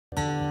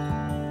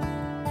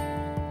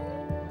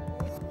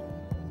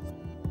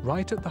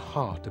right at the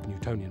heart of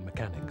Newtonian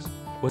mechanics,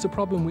 was a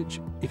problem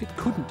which, if it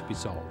couldn't be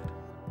solved,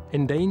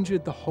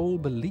 endangered the whole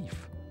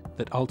belief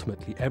that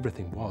ultimately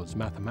everything was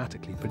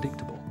mathematically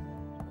predictable,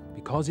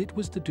 because it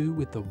was to do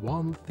with the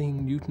one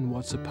thing Newton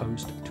was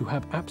supposed to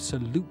have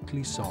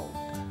absolutely solved: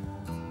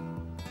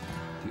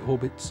 the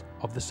orbits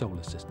of the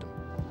solar system.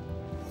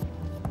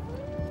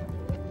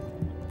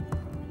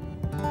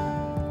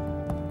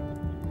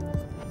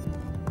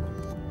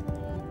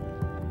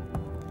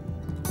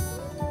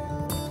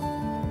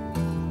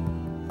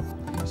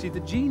 See, the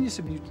genius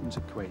of Newton's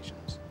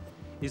equations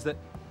is that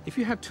if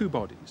you have two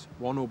bodies,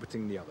 one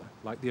orbiting the other,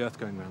 like the Earth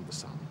going around the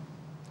Sun,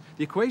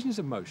 the equations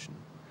of motion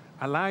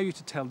allow you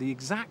to tell the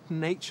exact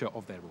nature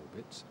of their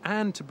orbits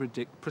and to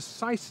predict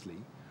precisely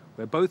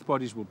where both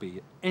bodies will be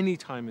at any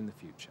time in the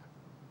future.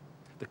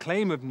 The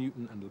claim of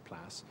Newton and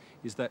Laplace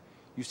is that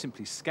you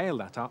simply scale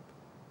that up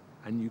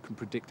and you can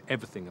predict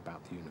everything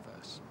about the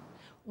universe.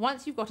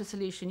 Once you've got a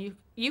solution,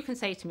 you can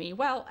say to me,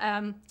 well,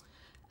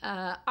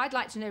 I'd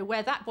like to know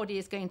where that body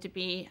is going to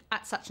be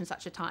at such and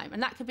such a time.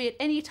 And that could be at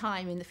any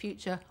time in the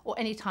future or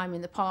any time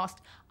in the past.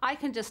 I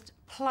can just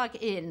plug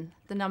in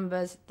the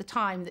numbers, the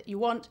time that you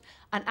want,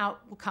 and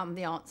out will come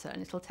the answer.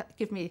 And it'll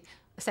give me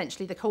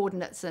essentially the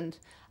coordinates and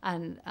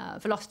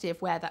velocity of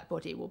where that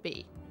body will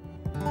be.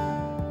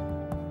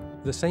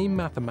 The same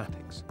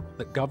mathematics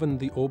that governed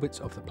the orbits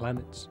of the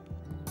planets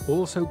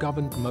also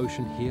governed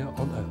motion here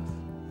on Earth.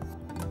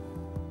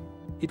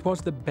 It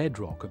was the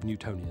bedrock of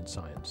Newtonian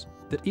science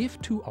that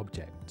if two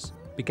objects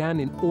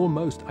began in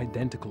almost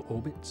identical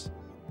orbits,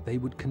 they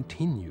would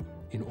continue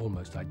in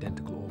almost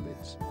identical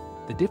orbits,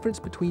 the difference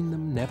between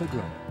them never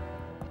growing.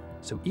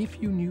 So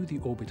if you knew the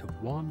orbit of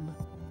one,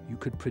 you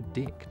could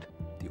predict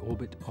the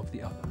orbit of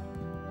the other.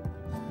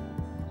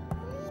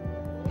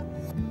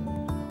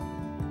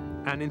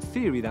 And in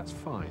theory, that's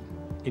fine.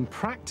 In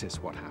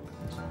practice, what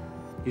happens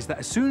is that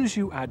as soon as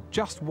you add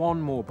just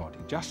one more body,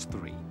 just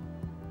three,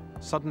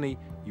 suddenly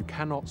you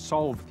cannot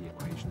solve the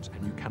equations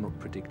and you cannot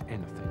predict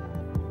anything.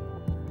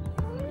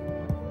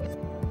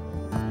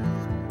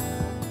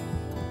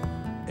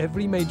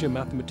 Every major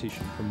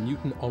mathematician from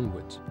Newton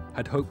onwards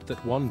had hoped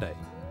that one day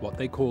what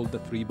they called the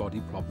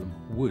three-body problem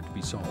would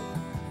be solved.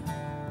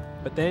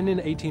 But then in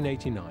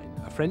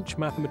 1889, a French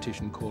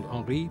mathematician called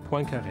Henri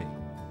Poincaré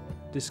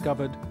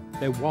discovered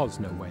there was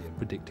no way of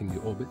predicting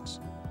the orbits.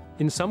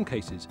 In some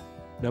cases,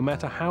 no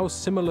matter how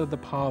similar the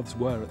paths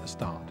were at the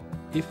start,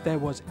 if there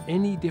was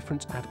any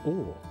difference at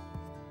all,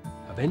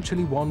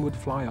 eventually one would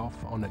fly off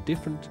on a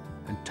different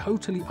and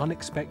totally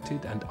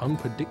unexpected and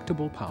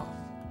unpredictable path.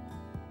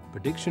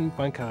 Prediction,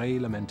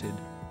 Poincaré lamented,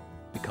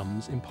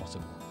 becomes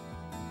impossible.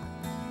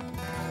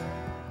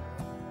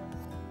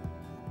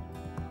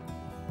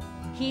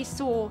 He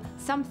saw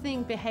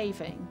something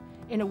behaving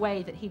in a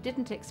way that he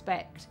didn't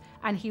expect,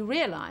 and he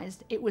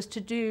realized it was to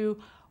do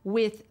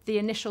with the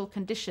initial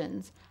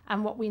conditions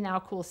and what we now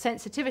call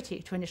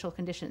sensitivity to initial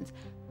conditions.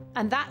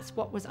 And that's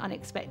what was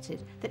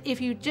unexpected, that if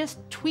you just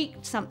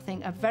tweaked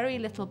something a very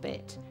little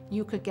bit,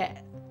 you could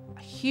get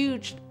a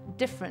huge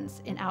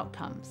difference in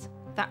outcomes.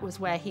 That was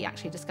where he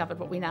actually discovered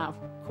what we now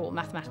call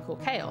mathematical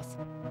chaos.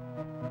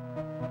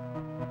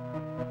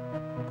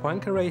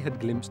 Poincaré had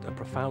glimpsed a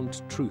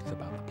profound truth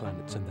about the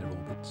planets and their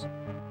orbits.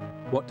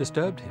 What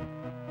disturbed him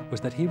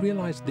was that he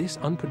realized this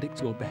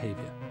unpredictable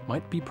behavior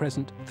might be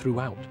present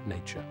throughout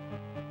nature.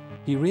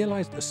 He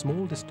realized a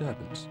small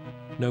disturbance,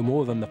 no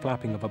more than the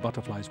flapping of a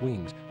butterfly's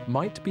wings,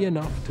 might be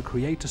enough to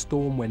create a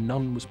storm where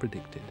none was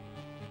predicted.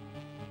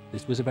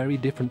 This was a very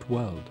different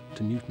world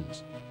to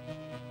Newton's.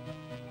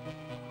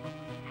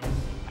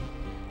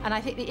 And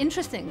I think the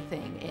interesting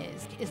thing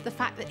is the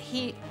fact that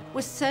he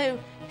was so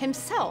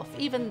himself,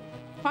 even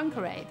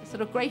Poincaré, the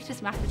sort of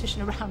greatest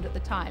mathematician around at the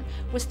time,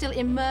 was still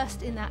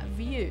immersed in that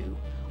view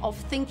of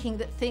thinking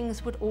that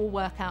things would all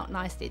work out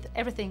nicely, that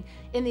everything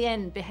in the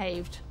end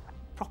behaved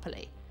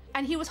properly.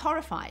 And he was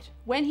horrified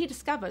when he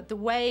discovered the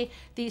way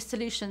these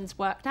solutions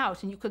worked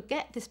out and you could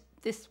get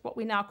this what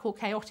we now call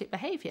chaotic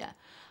behavior.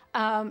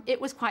 It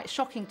was quite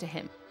shocking to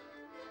him.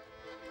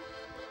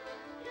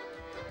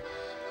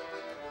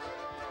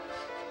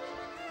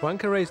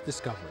 Poincaré's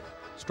discovery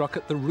struck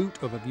at the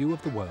root of a view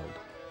of the world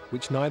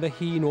which neither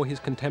he nor his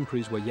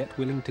contemporaries were yet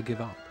willing to give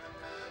up.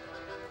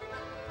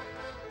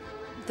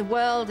 The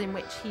world in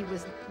which he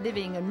was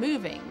living and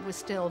moving was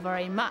still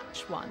very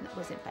much one that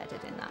was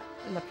embedded in that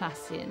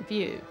Laplacian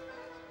view.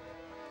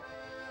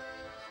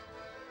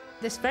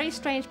 This very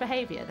strange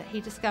behavior that he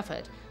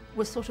discovered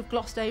was sort of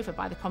glossed over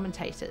by the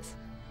commentators.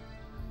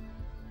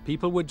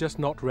 People were just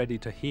not ready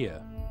to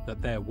hear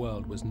that their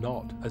world was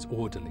not as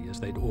orderly as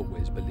they'd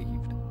always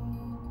believed.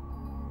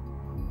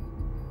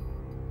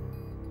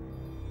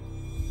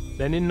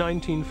 Then in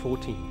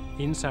 1914,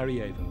 in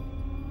Sarajevo,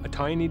 a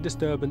tiny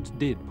disturbance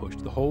did push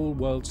the whole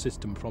world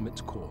system from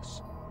its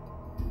course.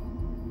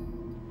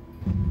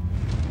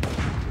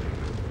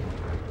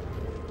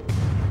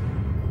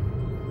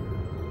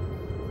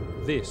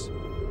 This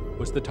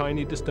was the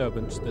tiny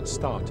disturbance that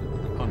started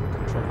the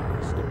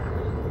uncontrollable storm.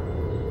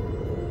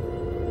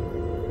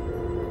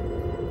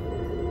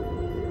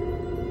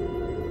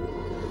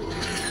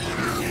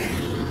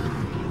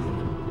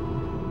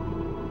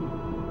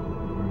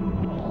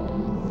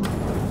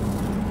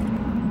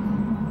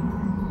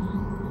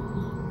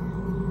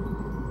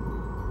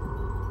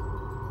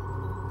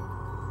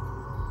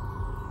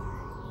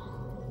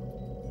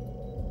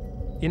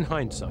 In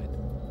hindsight,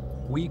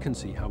 we can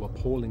see how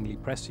appallingly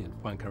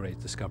prescient Poincaré's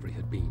discovery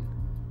had been.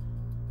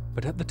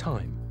 But at the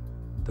time,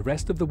 the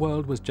rest of the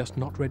world was just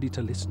not ready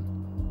to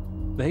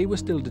listen. They were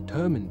still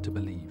determined to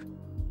believe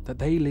that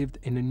they lived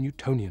in a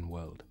Newtonian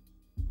world,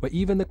 where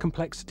even the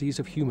complexities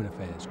of human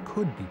affairs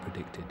could be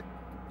predicted,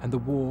 and the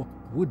war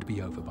would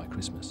be over by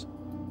Christmas.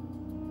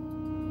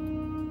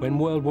 When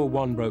World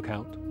War I broke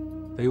out,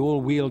 they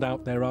all wheeled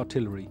out their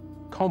artillery,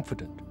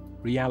 confident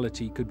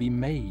reality could be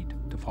made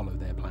to follow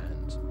their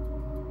plans.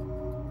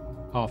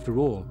 After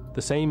all,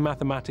 the same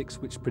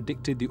mathematics which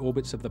predicted the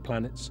orbits of the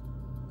planets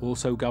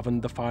also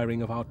governed the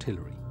firing of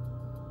artillery.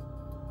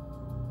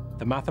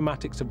 The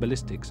mathematics of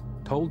ballistics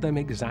told them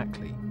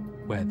exactly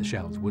where the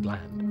shells would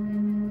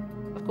land.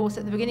 Of course,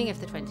 at the beginning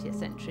of the 20th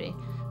century,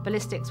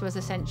 ballistics was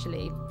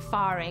essentially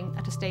firing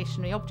at a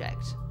stationary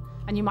object.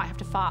 And you might have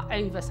to fire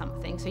over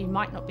something, so you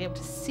might not be able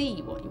to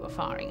see what you were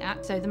firing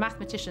at. So the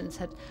mathematicians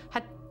had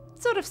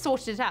sort of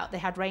sorted it out. They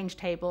had range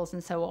tables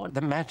and so on.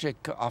 The magic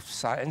of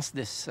science,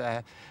 this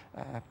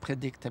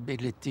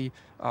predictability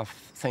of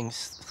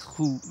things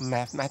through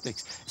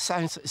mathematics.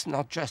 Science is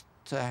not just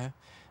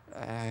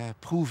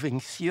proving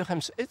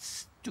theorems,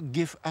 it's to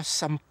give us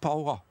some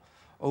power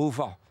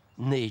over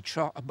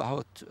nature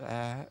about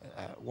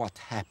what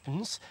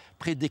happens,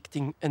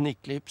 predicting an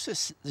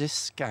eclipse,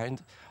 this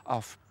kind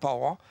of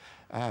power.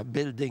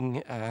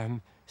 Building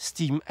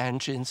steam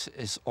engines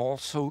is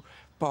also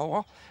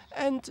power,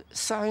 and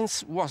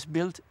science was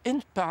built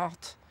in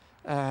part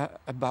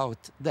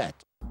about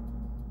that.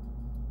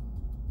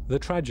 The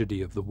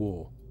tragedy of the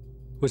war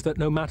was that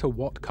no matter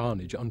what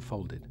carnage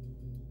unfolded,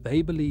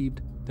 they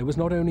believed there was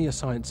not only a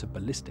science of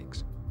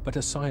ballistics, but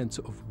a science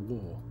of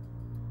war,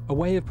 a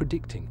way of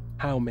predicting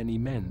how many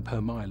men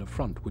per mile of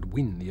front would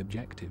win the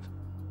objective.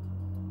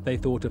 They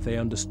thought if they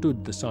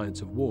understood the science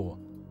of war,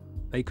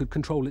 they could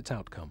control its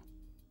outcome.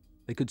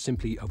 They could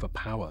simply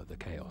overpower the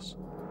chaos.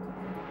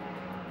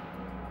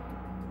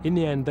 In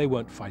the end, they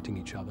weren't fighting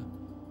each other.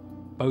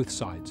 Both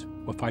sides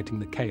were fighting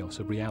the chaos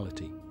of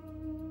reality.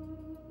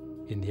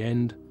 In the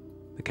end,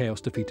 the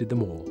chaos defeated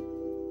them all,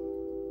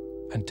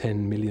 and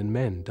 10 million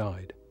men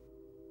died.